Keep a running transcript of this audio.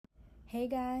Hey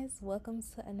guys, welcome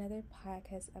to another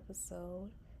podcast episode,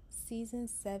 Season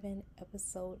 7,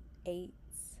 Episode 8.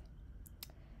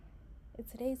 And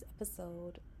today's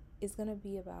episode is going to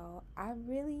be about, I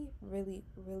really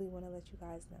want to let you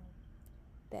guys know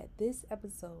that this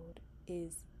episode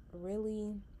is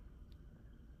really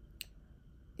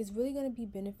going to be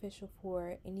beneficial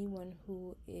for anyone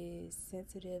who is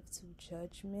sensitive to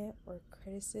judgment or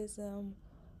criticism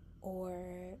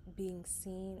or being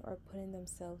seen or putting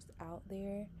themselves out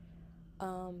there,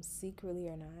 secretly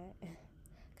or not.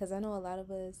 Because I know a lot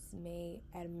of us may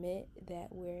admit that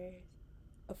we're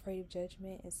afraid of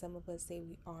judgment, and some of us say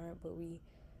we aren't, but we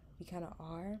kind of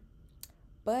are.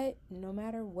 But no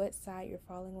matter what side you're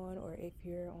falling on, or if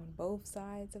you're on both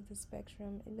sides of the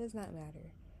spectrum, it does not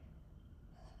matter.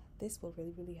 This will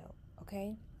really help,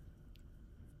 okay?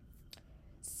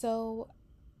 So,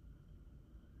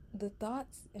 the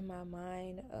thoughts in my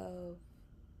mind of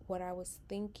what I was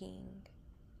thinking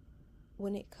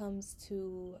when it comes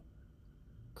to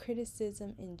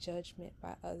criticism and judgment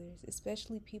by others,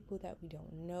 especially people that we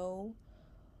don't know,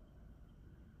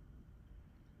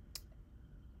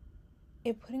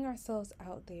 and putting ourselves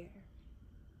out there.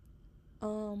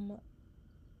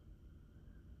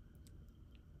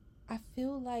 I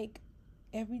feel like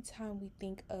every time we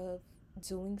think of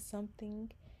doing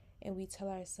something and we tell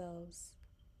ourselves,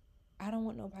 I don't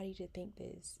want nobody to think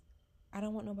this, I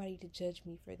don't want nobody to judge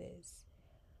me for this.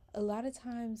 A lot of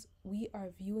times we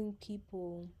are viewing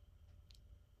people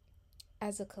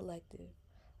as a collective.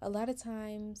 A lot of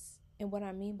times, and what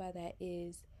I mean by that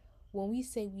is when we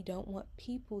say we don't want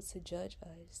people to judge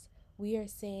us, we are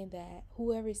saying that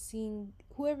whoever's seeing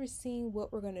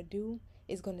what we're going to do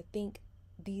is going to think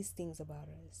these things about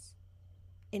us.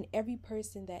 And every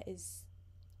person that is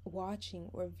watching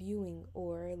or viewing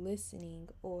or listening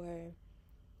or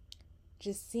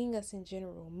just seeing us in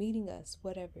general, meeting us,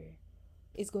 whatever,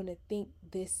 is going to think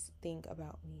this thing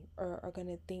about me or are going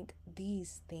to think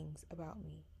these things about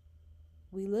me.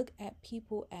 We look at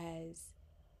people as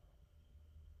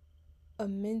a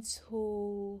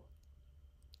mental,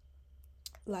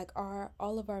 like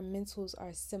all of our mentals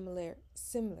are similar,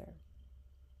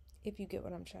 if you get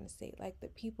what I'm trying to say. Like the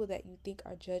people that you think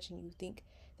are judging you think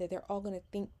that they're all going to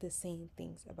think the same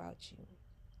things about you.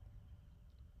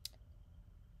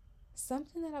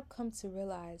 Something that I've come to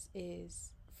realize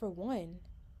is, for one,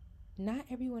 not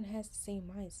everyone has the same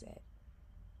mindset.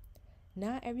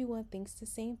 Not everyone thinks the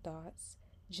same thoughts,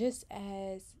 just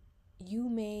as you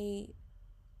may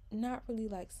not really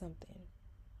like something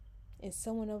and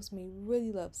someone else may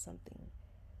really love something.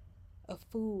 A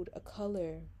food, a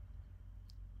color,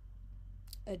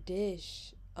 a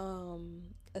dish,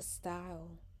 a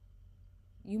style.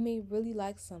 You may really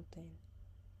like something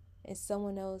and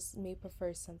someone else may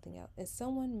prefer something else, and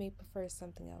someone may prefer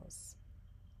something else.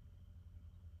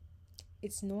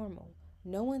 It's normal.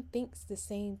 No one thinks the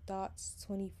same thoughts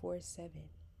 24/7.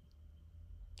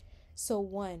 So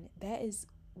one, that is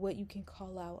what you can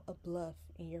call out a bluff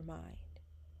in your mind.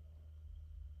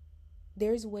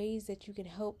 There's ways that you can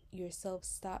help yourself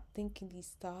stop thinking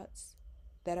these thoughts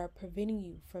that are preventing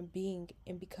you from being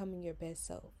and becoming your best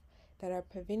self, that are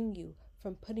preventing you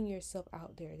from putting yourself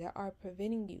out there, that are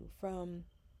preventing you from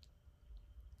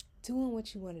doing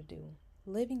what you want to do,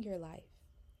 living your life.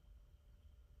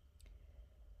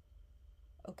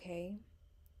 Okay?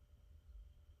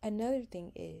 Another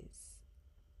thing is,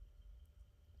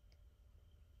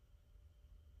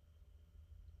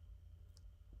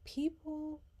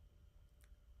 people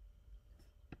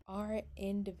are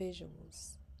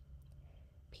individuals.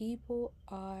 People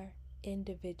are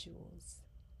individuals.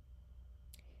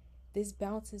 This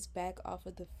bounces back off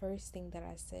of the first thing that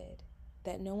I said,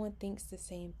 that no one thinks the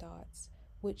same thoughts,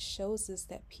 which shows us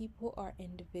that people are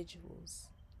individuals.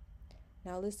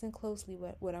 Now listen closely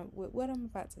what I'm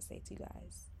about to say to you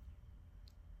guys.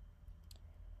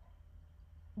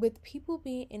 With people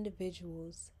being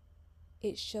individuals,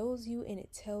 it shows you and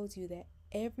it tells you that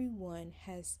everyone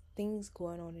has things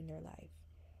going on in their life.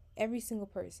 Every single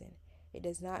person. It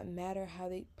does not matter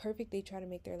how perfect they try to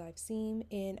make their life seem.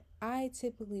 And I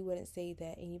typically wouldn't say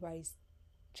that anybody's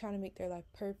trying to make their life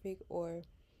perfect or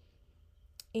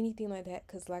anything like that.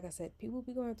 Because like I said, people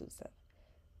be going through stuff.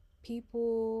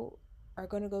 People are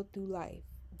going to go through life.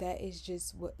 That is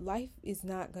just what life is,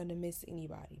 not going to miss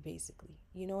anybody, basically.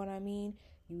 You know what I mean?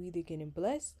 You either getting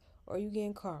blessed or you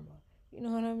getting karma. You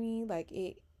know what I mean? Like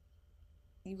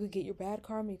you could get your bad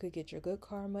karma, you could get your good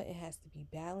karma. It has to be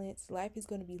balanced. Life is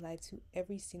going to be life to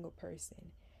every single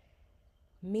person.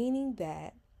 Meaning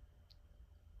that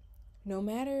no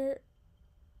matter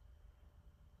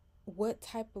what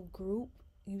type of group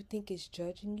you think is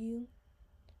judging you,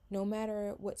 No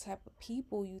matter what type of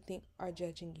people you think are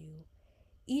judging you,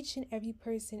 each and every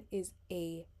person is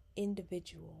a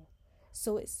individual.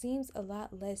 So it seems a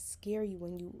lot less scary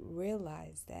when you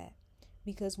realize that.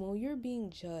 Because when you're being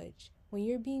judged, when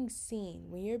you're being seen,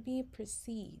 when you're being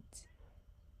perceived,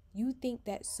 you think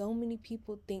that so many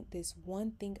people think this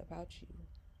one thing about you.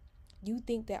 You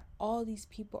think that all these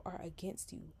people are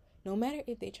against you, no matter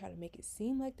if they try to make it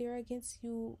seem like they're against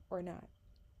you or not.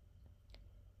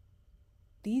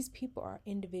 These people are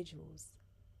individuals,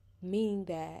 meaning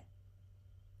that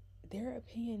their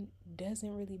opinion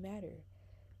doesn't really matter,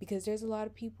 because there's a lot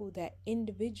of people that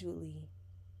individually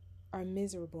are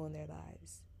miserable in their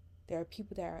lives. There are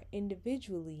people that are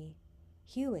individually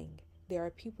healing. There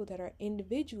are people that are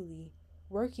individually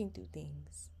working through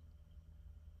things.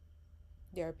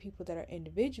 There are people that are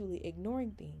individually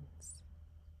ignoring things.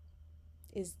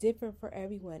 It's different for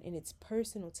everyone, and it's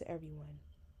personal to everyone,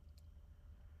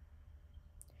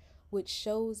 which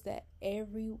shows that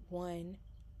everyone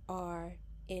are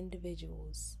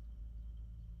individuals.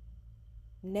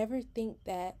 Never think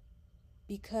that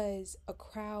because a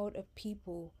crowd of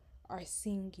people are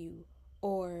seeing you,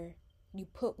 or you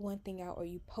put one thing out, or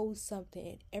you post something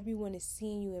and everyone is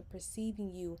seeing you and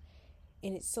perceiving you,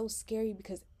 and it's so scary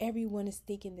because everyone is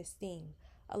thinking this thing.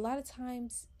 A lot of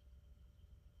times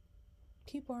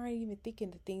people aren't even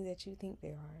thinking the thing that you think they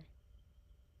are.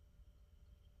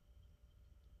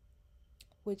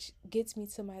 Which gets me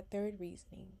to my third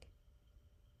reasoning.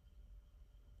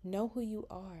 Know who you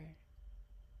are.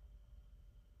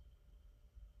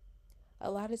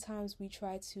 A lot of times we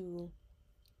try to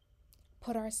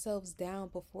put ourselves down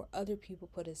before other people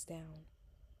put us down.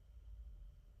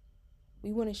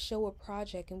 We want to show a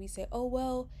project and we say, oh,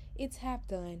 well, it's half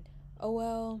done. Oh,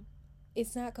 well,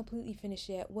 it's not completely finished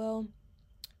yet. Well,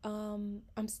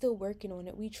 I'm still working on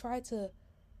it. We try to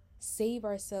save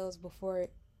ourselves before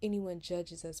anyone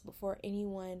judges us, before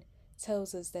anyone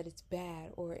tells us that it's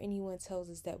bad, or anyone tells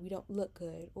us that we don't look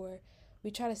good, or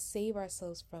we try to save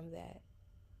ourselves from that.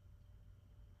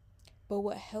 But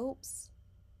what helps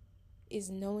is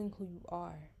knowing who you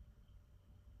are,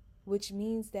 which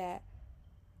means that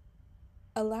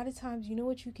a lot of times, you know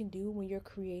what you can do when you're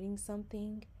creating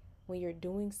something, when you're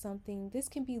doing something? This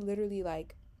can be literally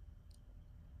like,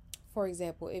 for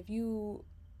example, if you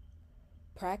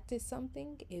practice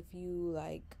something, if you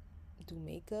like do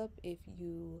makeup, if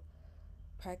you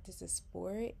practice a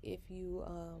sport, if you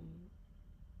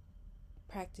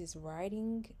practice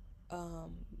writing,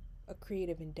 a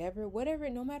creative endeavor, whatever,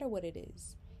 no matter what it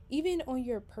is, even on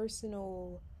your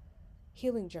personal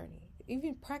healing journey,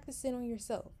 even practice it on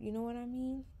yourself, you know what I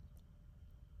mean?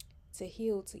 To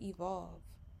heal, to evolve.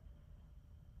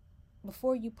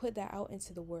 Before you put that out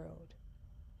into the world,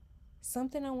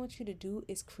 something I want you to do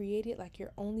is create it like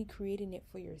you're only creating it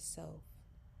for yourself.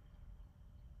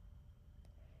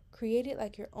 Create it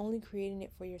like you're only creating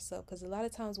it for yourself. Because a lot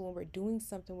of times when we're doing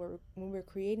something, when we're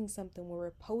creating something, when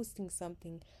we're posting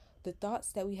something, the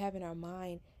thoughts that we have in our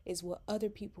mind is what other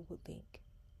people would think.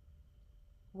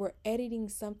 We're editing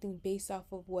something based off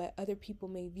of what other people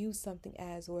may view something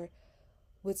as, or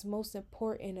what's most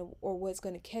important, or what's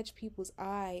going to catch people's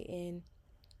eye. And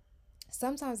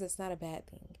sometimes that's not a bad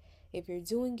thing. If you're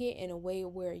doing it in a way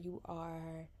where you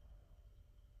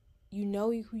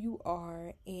know who you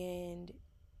are, and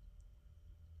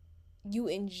you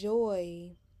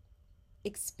enjoy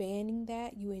expanding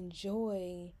that, you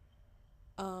enjoy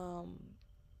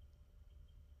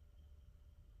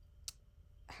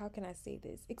how can I say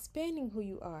this? Expanding who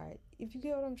you are. If you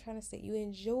get what I'm trying to say, you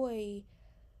enjoy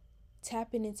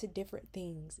tapping into different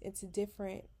things, into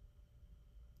different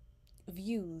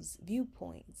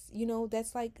viewpoints. You know,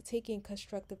 that's like taking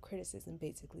constructive criticism,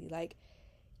 basically. Like,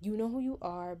 you know who you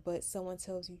are, but someone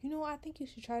tells you, I think you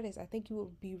should try this. I think you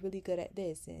would be really good at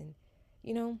this. And,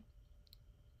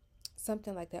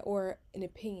 something like that. Or an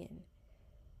opinion.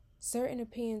 Certain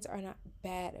opinions are not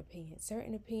bad opinions.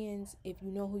 Certain opinions, if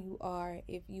you know who you are,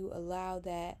 if you allow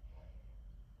that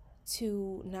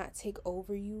to not take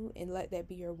over you and let that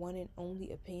be your one and only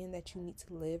opinion that you need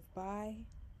to live by,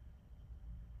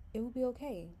 it will be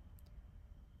okay.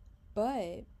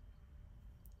 But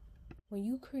when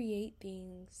you create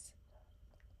things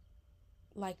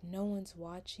like no one's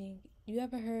watching, you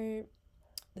ever heard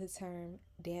the term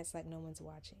dance like no one's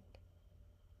watching?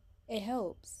 It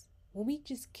helps. When we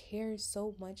just care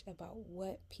so much about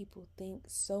what people think,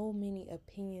 so many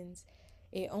opinions,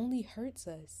 it only hurts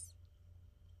us.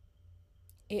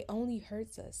 It only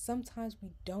hurts us. Sometimes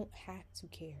we don't have to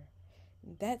care.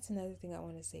 That's another thing I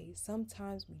want to say.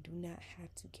 Sometimes we do not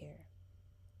have to care.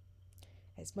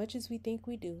 As much as we think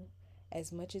we do,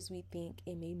 as much as we think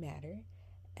it may matter,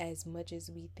 as much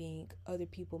as we think other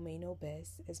people may know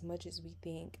best, as much as we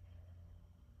think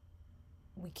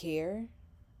we care,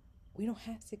 we don't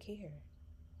have to care.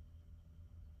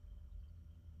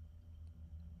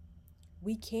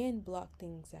 We can block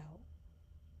things out.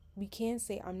 We can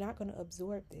say, I'm not going to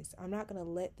absorb this. I'm not going to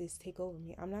let this take over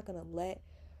me. I'm not going to let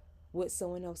what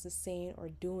someone else is saying or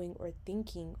doing or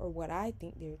thinking or what I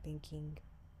think they're thinking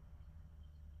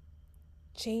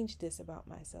change this about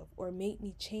myself or make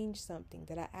me change something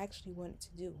that I actually wanted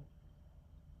to do,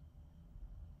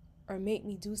 or make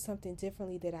me do something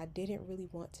differently that I didn't really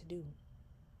want to do.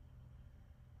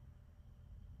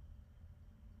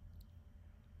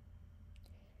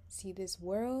 See, this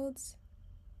world,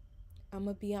 I'm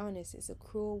going to be honest, it's a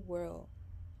cruel world.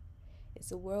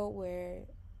 It's a world where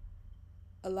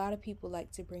a lot of people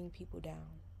like to bring people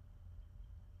down.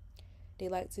 They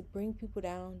like to bring people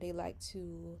down. They like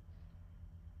to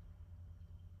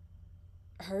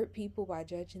hurt people by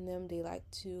judging them. They like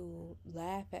to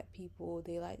laugh at people.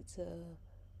 They like to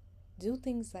do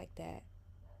things like that.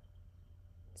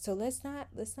 So let's not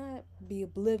be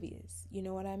oblivious. You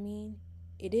know what I mean?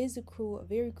 It is a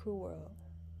very cruel world.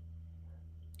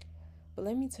 But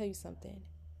let me tell you something,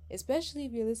 especially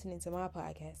if you're listening to my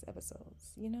podcast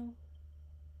episodes,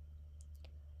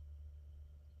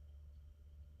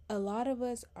 a lot of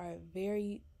us are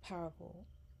very powerful,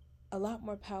 a lot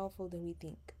more powerful than we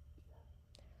think.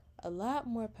 A lot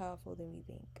more powerful than we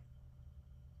think.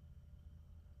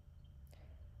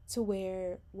 To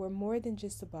where we're more than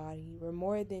just a body, we're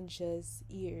more than just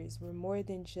ears, we're more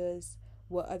than just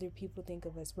what other people think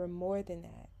of us, we're more than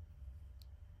that.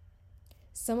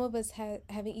 Some of us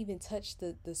haven't even touched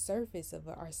the surface of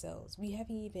ourselves. We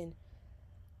haven't even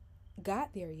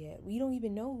got there yet. We don't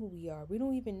even know who we are. We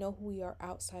don't even know who we are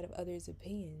outside of others'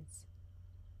 opinions.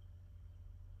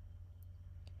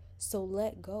 So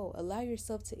let go. Allow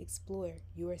yourself to explore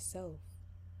yourself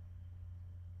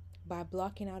by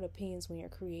blocking out opinions when you're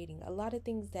creating. A lot of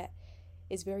things that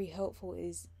is very helpful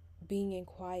is being in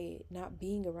quiet, not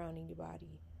being around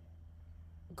anybody,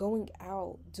 going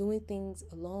out, doing things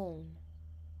alone.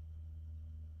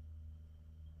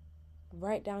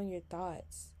 Write down your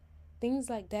thoughts. Things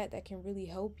like that can really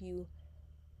help you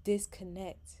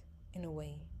disconnect in a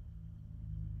way.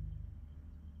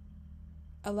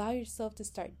 Allow yourself to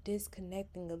start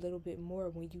disconnecting a little bit more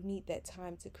when you need that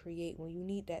time to create, when you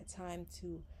need that time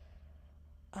to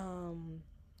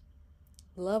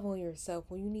love on yourself,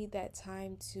 when you need that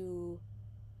time to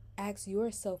ask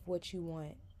yourself what you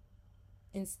want,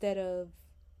 instead of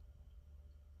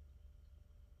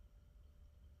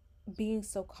being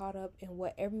so caught up in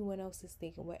what everyone else is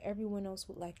thinking, what everyone else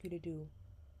would like you to do,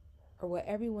 or what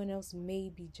everyone else may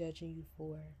be judging you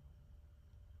for.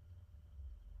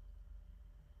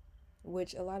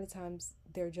 Which a lot of times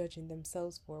they're judging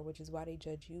themselves for, which is why they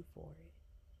judge you for it.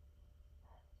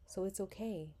 So it's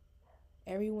okay.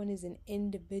 Everyone is an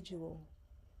individual.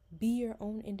 Be your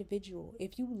own individual.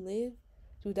 If you live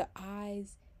through the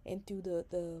eyes and through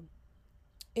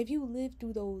if you live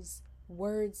through those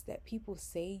words that people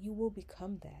say, you will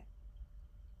become that.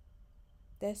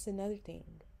 That's another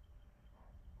thing.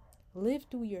 Live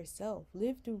through yourself.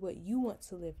 Live through what you want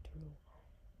to live through.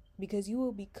 Because you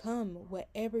will become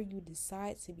whatever you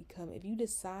decide to become. If you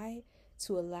decide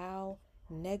to allow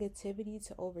negativity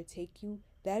to overtake you,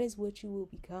 that is what you will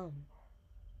become.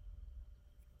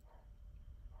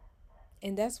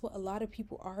 And that's what a lot of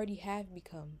people already have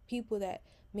become. People that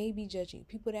may be judging,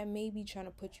 people that may be trying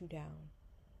to put you down.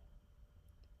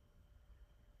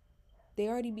 They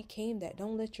already became that.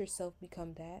 Don't let yourself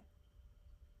become that.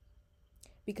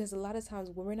 Because a lot of times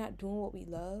when we're not doing what we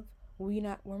love,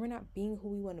 when we're not being who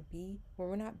we want to be, when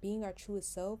we're not being our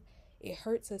truest self, it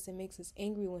hurts us and makes us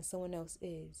angry when someone else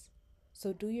is.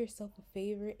 So do yourself a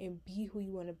favor and be who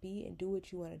you want to be and do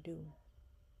what you want to do.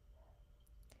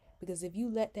 Because if you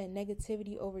let that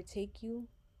negativity overtake you,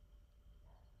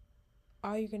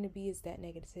 all you're going to be is that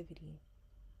negativity.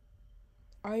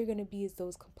 All you're going to be is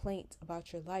those complaints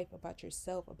about your life, about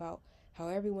yourself, about how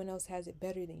everyone else has it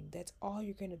better than you. That's all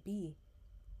you're going to be.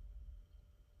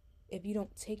 If you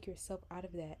don't take yourself out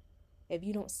of that, if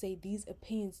you don't say these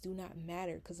opinions do not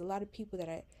matter, because a lot of people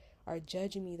that are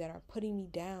judging me, that are putting me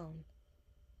down,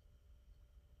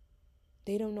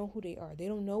 they don't know who they are. They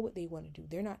don't know what they want to do.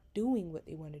 They're not doing what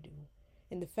they want to do.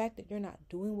 And the fact that they're not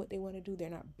doing what they want to do, they're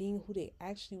not being who they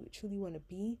actually truly want to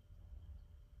be,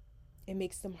 it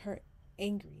makes them hurt,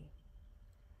 angry.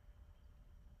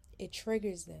 It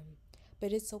triggers them.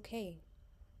 But it's okay.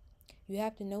 You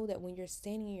have to know that when you're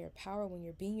standing in your power, when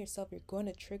you're being yourself, you're going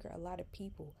to trigger a lot of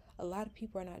people. A lot of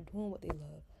people are not doing what they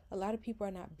love. A lot of people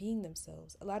are not being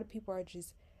themselves. A lot of people are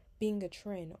just being a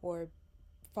trend or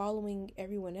following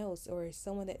everyone else, or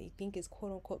someone that they think is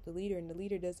quote unquote the leader, and the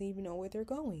leader doesn't even know where they're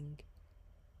going.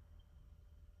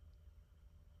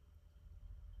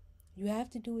 You have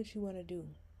to do what you want to do.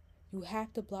 You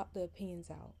have to block the opinions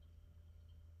out.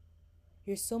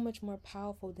 You're so much more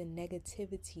powerful than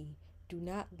negativity. Do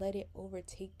not let it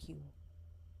overtake you.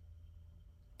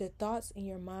 The thoughts in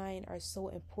your mind are so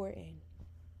important.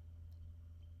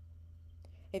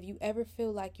 If you ever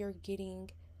feel like you're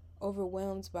getting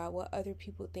overwhelmed by what other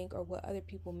people think or what other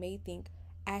people may think,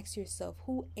 ask yourself,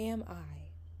 who am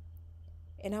I?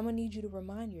 And I'm going to need you to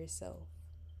remind yourself.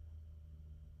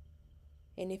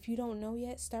 And if you don't know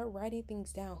yet, start writing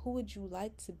things down. Who would you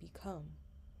like to become?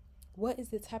 What is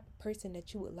the type of person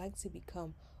that you would like to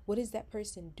become? What is that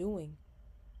person doing?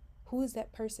 Who is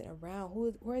that person around?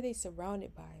 Who are they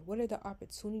surrounded by? What are the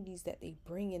opportunities that they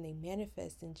bring and they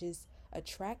manifest and just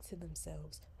attract to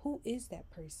themselves? Who is that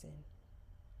person?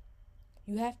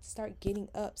 You have to start getting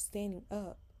up, standing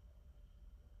up.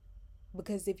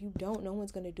 Because if you don't, no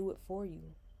one's going to do it for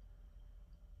you.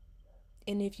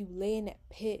 And if you lay in that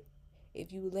pit,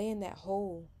 if you lay in that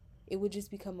hole, it would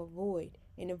just become a void.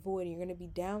 And a void. And you're going to be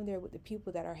down there with the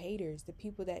people that are haters, the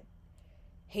people that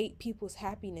hate people's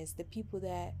happiness, the people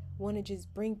that want to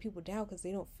just bring people down because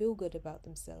they don't feel good about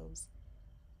themselves.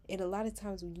 And a lot of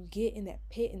times when you get in that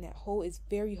pit, in that hole, it's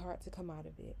very hard to come out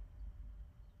of it.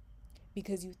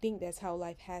 Because you think that's how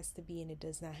life has to be, and it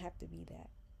does not have to be that.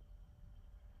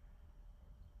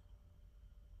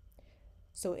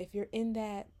 So if you're in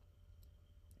that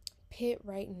pit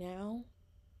right now,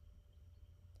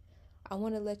 I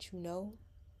want to let you know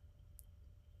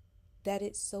that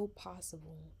it's so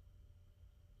possible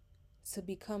to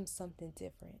become something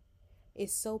different.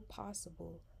 It's so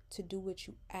possible to do what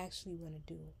you actually want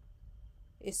to do.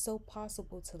 It's so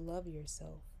possible to love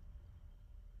yourself.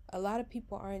 A lot of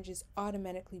people aren't just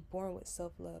automatically born with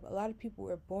self-love. A lot of people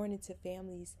were born into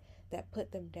families that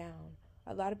put them down.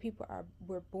 A lot of people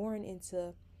were born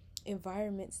into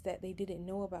environments that they didn't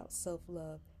know about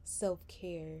self-love,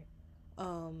 self-care,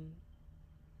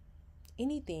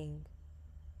 anything.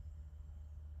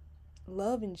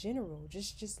 Love in general,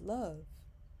 just love.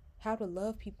 How to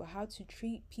love people, how to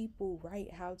treat people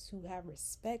right, how to have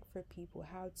respect for people,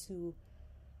 how to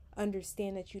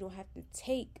understand that you don't have to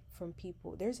take from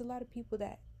people. There's a lot of people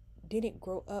that didn't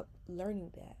grow up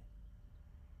learning that.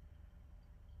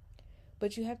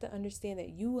 But you have to understand that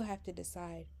you have to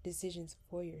decide decisions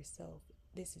for yourself.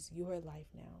 This is your life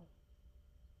now.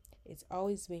 It's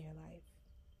always been your life.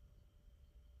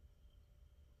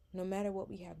 No matter what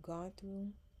we have gone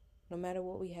through, no matter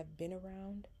what we have been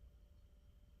around,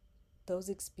 those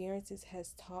experiences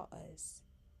has taught us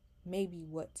maybe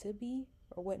what to be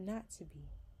or what not to be.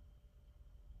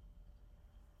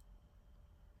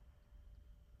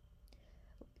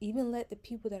 Even let the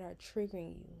people that are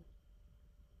triggering you,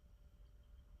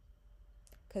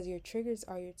 because your triggers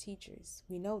are your teachers.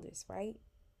 We know this, right?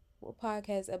 What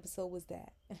podcast episode was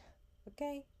that?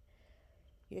 Okay?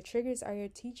 Your triggers are your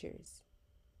teachers.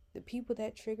 The people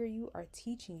that trigger you are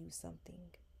teaching you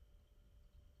something.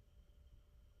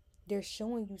 They're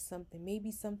showing you something,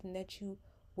 maybe something that you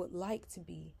would like to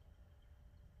be,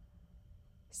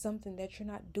 something that you're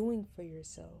not doing for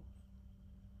yourself.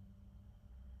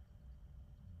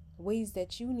 Ways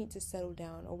that you need to settle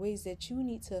down, or ways that you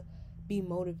need to be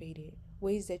motivated,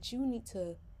 ways that you need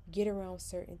to get around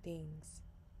certain things,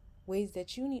 ways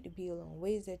that you need to be alone,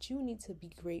 ways that you need to be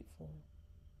grateful,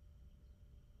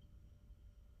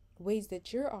 ways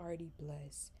that you're already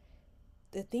blessed.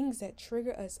 The things that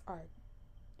trigger us are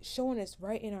showing us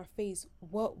right in our face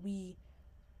what we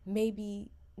maybe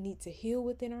need to heal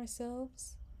within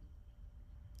ourselves,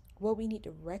 what we need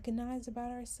to recognize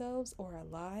about ourselves or our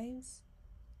lives.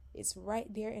 It's right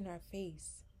there in our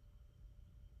face.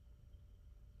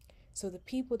 So the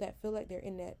people that feel like they're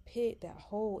in that pit, that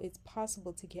hole, it's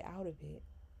possible to get out of it.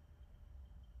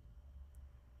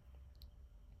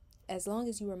 As long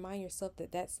as you remind yourself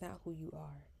that that's not who you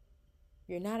are.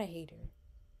 You're not a hater.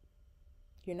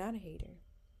 You're not a hater.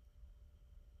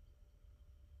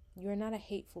 You're not a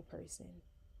hateful person.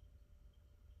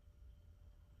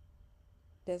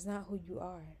 That's not who you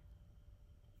are.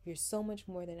 You're so much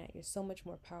more than that. You're so much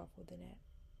more powerful than that.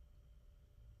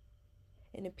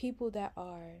 And the people that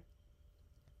are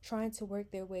trying to work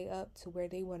their way up to where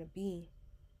they want to be,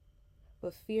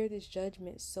 but fear this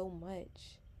judgment so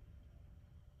much,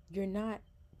 you're not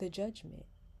the judgment.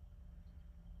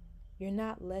 You're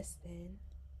not less than.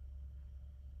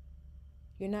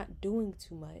 You're not doing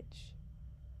too much.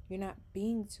 You're not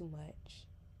being too much.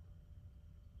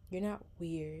 You're not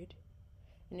weird.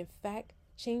 And in fact,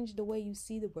 change the way you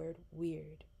see the word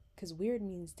weird, because weird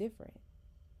means different.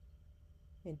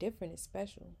 And different is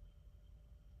special.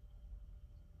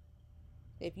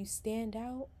 If you stand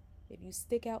out, if you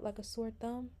stick out like a sore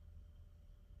thumb,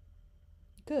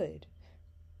 good.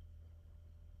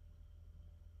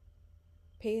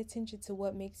 Pay attention to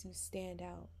what makes you stand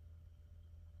out.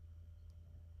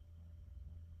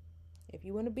 If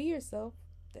you want to be yourself,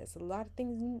 there's a lot of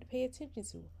things you need to pay attention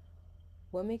to.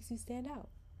 What makes you stand out?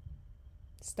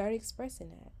 Start expressing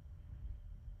that.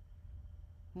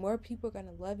 More people are going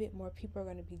to love it. More people are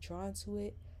going to be drawn to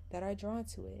it that are drawn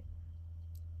to it.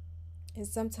 And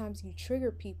sometimes you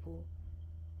trigger people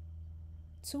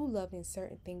to loving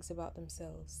certain things about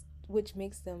themselves, which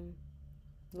makes them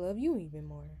love you even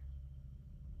more.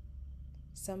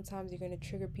 Sometimes you're going to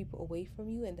trigger people away from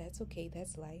you, and that's okay.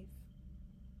 That's life.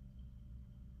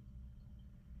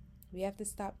 We have to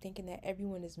stop thinking that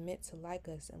everyone is meant to like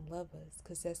us and love us,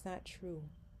 because that's not true.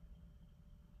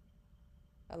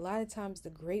 A lot of times the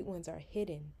great ones are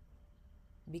hidden,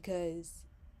 because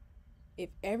if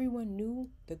everyone knew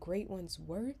the great one's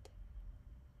worth,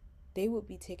 they would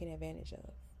be taken advantage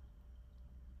of.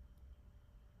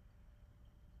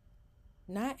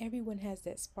 Not everyone has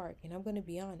that spark, and I'm going to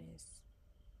be honest.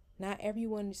 Not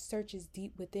everyone searches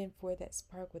deep within for that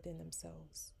spark within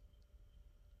themselves.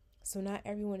 So not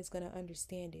everyone is going to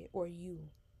understand it, or you,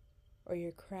 or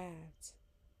your craft,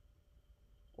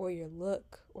 or your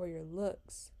look, or your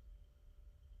looks.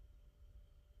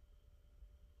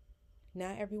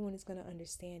 Not everyone is going to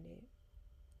understand it.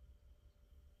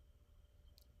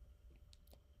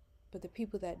 But the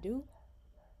people that do,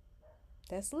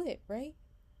 that's lit, right?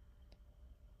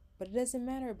 But it doesn't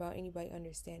matter about anybody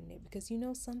understanding it, because you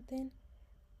know something?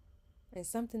 And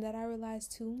something that I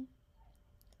realized too,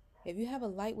 if you have a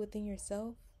light within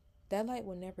yourself, that light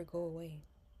will never go away.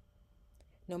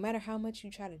 No matter how much you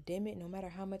try to dim it, no matter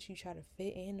how much you try to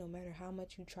fit in, no matter how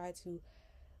much you try to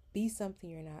be something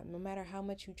you're not, no matter how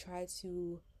much you try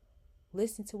to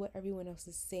listen to what everyone else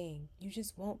is saying, you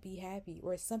just won't be happy,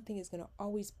 or something is going to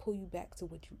always pull you back to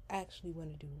what you actually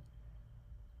want to do.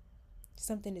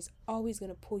 Something is always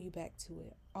going to pull you back to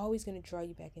it, always going to draw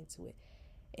you back into it.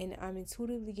 And I'm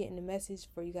intuitively getting the message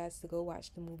for you guys to go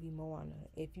watch the movie Moana.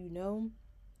 If you know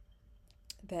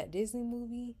that Disney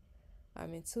movie,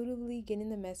 I'm intuitively getting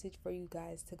the message for you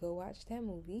guys to go watch that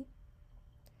movie.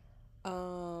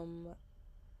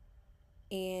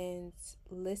 And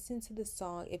listen to the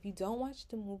song. If you don't watch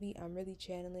the movie, I'm really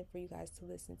channeling for you guys to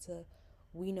listen to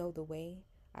We Know the Way.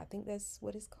 I think that's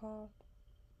what it's called.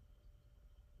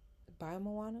 By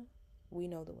Moana. We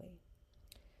Know the Way.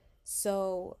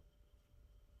 So,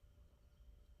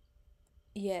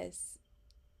 yes.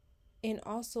 And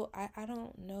also, I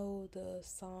don't know the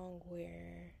song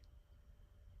where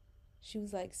she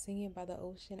was like singing by the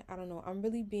ocean. I don't know. I'm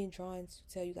really being drawn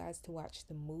to tell you guys to watch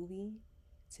the movie,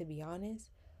 to be honest.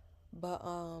 But,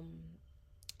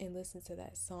 and listen to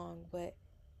that song. But,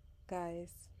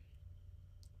 guys,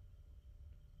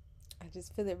 I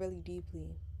just feel it really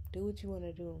deeply. Do what you want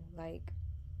to do. Like,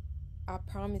 I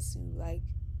promise you, like,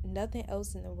 nothing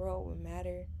else in the world will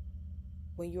matter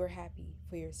when you're happy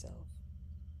for yourself.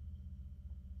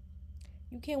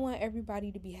 You can't want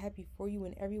everybody to be happy for you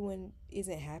when everyone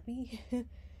isn't happy.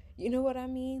 You know what I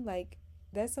mean? Like,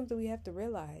 that's something we have to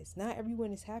realize. Not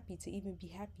everyone is happy to even be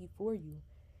happy for you.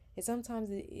 And sometimes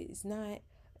it's not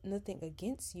nothing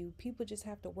against you. People just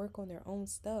have to work on their own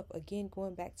stuff. Again,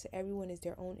 going back to everyone is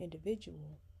their own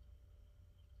individual.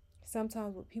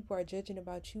 Sometimes when people are judging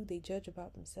about you, they judge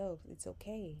about themselves. It's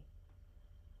okay.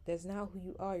 That's not who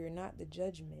you are. You're not the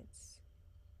judgments.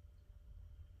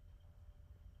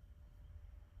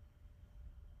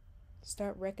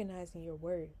 Start recognizing your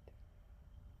worth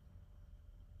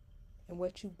and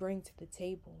what you bring to the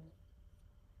table.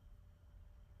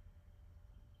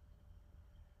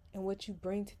 And what you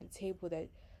bring to the table that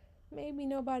maybe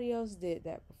nobody else did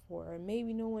that before, or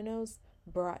maybe no one else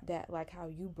brought that like how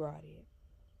you brought it.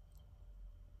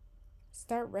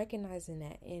 Start recognizing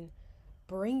that and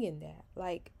bringing that.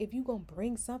 Like, if you're going to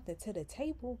bring something to the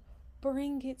table,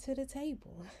 bring it to the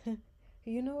table.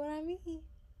 You know what I mean?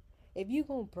 If you're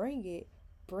going to bring it,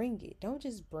 bring it. Don't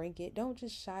just bring it. Don't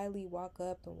just shyly walk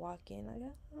up and walk in like,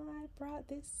 oh, I brought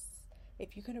this.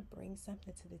 If you're going to bring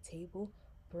something to the table,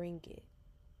 bring it.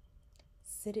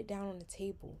 Sit it down on the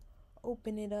table.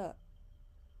 Open it up.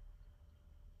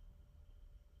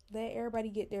 Let everybody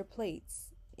get their plates.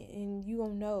 And you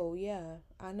gonna know, yeah,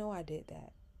 I know I did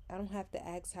that. I don't have to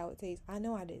ask how it tastes. I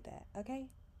know I did that, okay?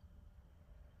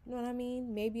 You know what I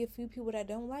mean? Maybe a few people that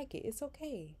don't like it. It's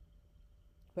okay.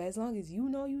 But as long as you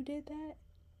know you did that,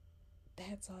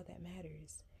 that's all that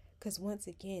matters. Because once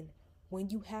again, when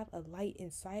you have a light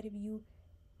inside of you,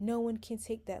 no one can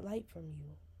take that light from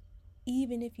you.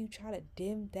 Even if you try to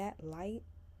dim that light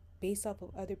based off of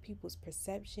other people's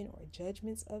perception or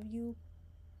judgments of you,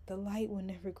 the light will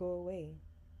never go away.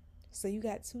 So you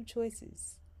got two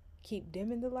choices: keep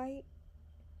dimming the light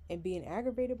and being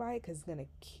aggravated by it because it's going to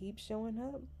keep showing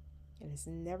up and it's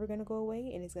never going to go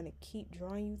away, and it's going to keep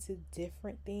drawing you to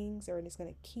different things, or it's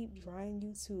going to keep drawing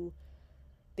you to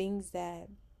things that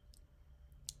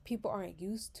people aren't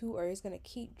used to, or it's going to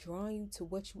keep drawing you to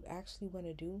what you actually want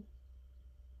to do.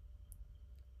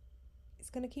 It's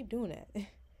going to keep doing that.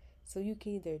 So you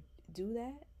can either do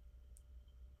that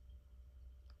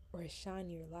or shine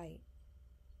your light.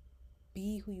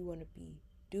 Be who you want to be.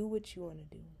 Do what you want to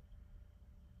do.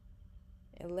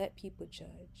 And let people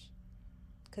judge.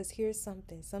 Because here's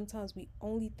something. Sometimes we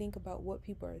only think about what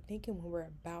people are thinking when we're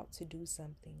about to do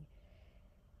something.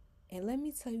 And let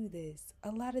me tell you this.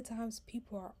 A lot of times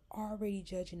people are already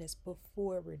judging us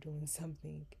before we're doing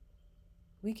something.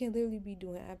 We can literally be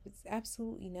doing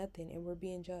absolutely nothing and we're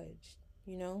being judged,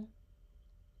 you know?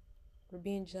 We're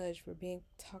being judged, we're being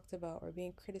talked about, or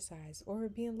being criticized, or we're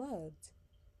being loved.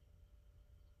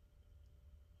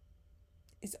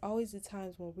 It's always the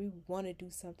times when we want to do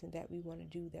something that we want to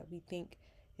do that we think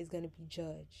is going to be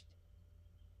judged.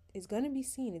 It's going to be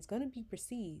seen. It's going to be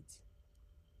perceived.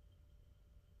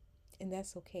 And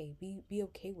that's okay. Be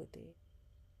okay with it.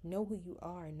 Know who you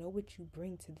are. Know what you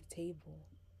bring to the table.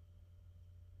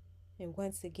 And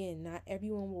once again, not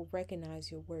everyone will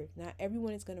recognize your worth. Not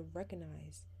everyone is going to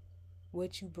recognize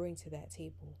what you bring to that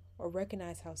table or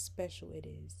recognize how special it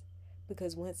is.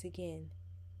 Because once again,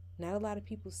 not a lot of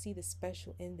people see the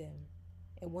special in them.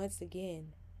 And once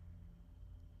again,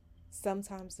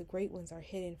 sometimes the great ones are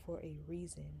hidden for a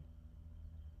reason.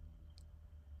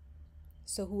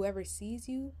 So whoever sees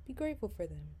you, be grateful for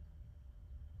them.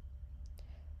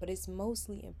 But it's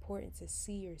mostly important to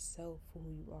see yourself for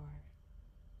who you are.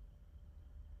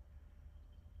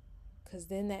 Because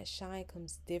then that shine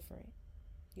comes different.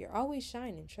 You're always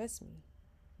shining, trust me.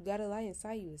 You got a light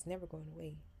inside you, it's never going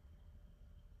away.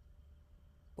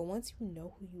 But once you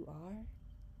know who you are,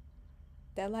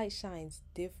 that light shines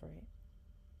different.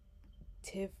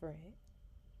 Different.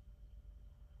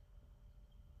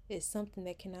 It's something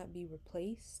that cannot be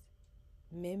replaced,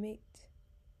 mimicked,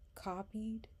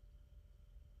 copied,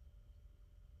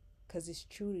 because it's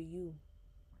true to you.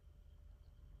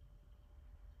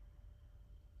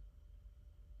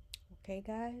 Okay,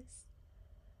 guys?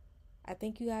 I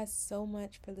thank you guys so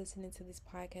much for listening to this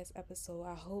podcast episode.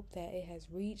 I hope that it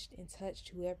has reached and touched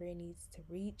whoever it needs to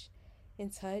reach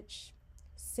and touch.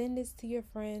 Send this to your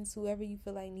friends, whoever you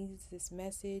feel like needs this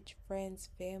message, friends,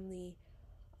 family,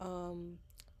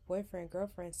 boyfriend,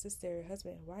 girlfriend, sister,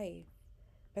 husband, wife,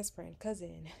 best friend,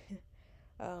 cousin,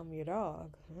 your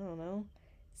dog, I don't know.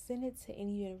 Send it to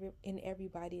any and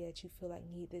everybody that you feel like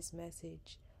need this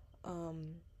message.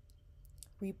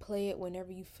 Replay it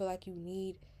whenever you feel like you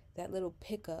need that little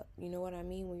pickup, you know what I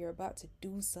mean? When you're about to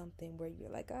do something where you're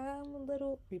like,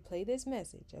 replay this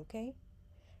message, okay?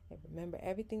 And remember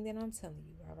everything that I'm telling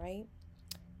you, all right?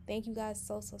 Thank you guys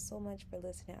so much for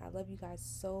listening. I love you guys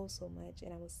so much,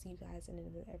 and I will see you guys in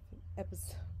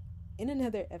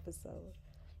another episode.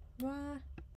 Mwah.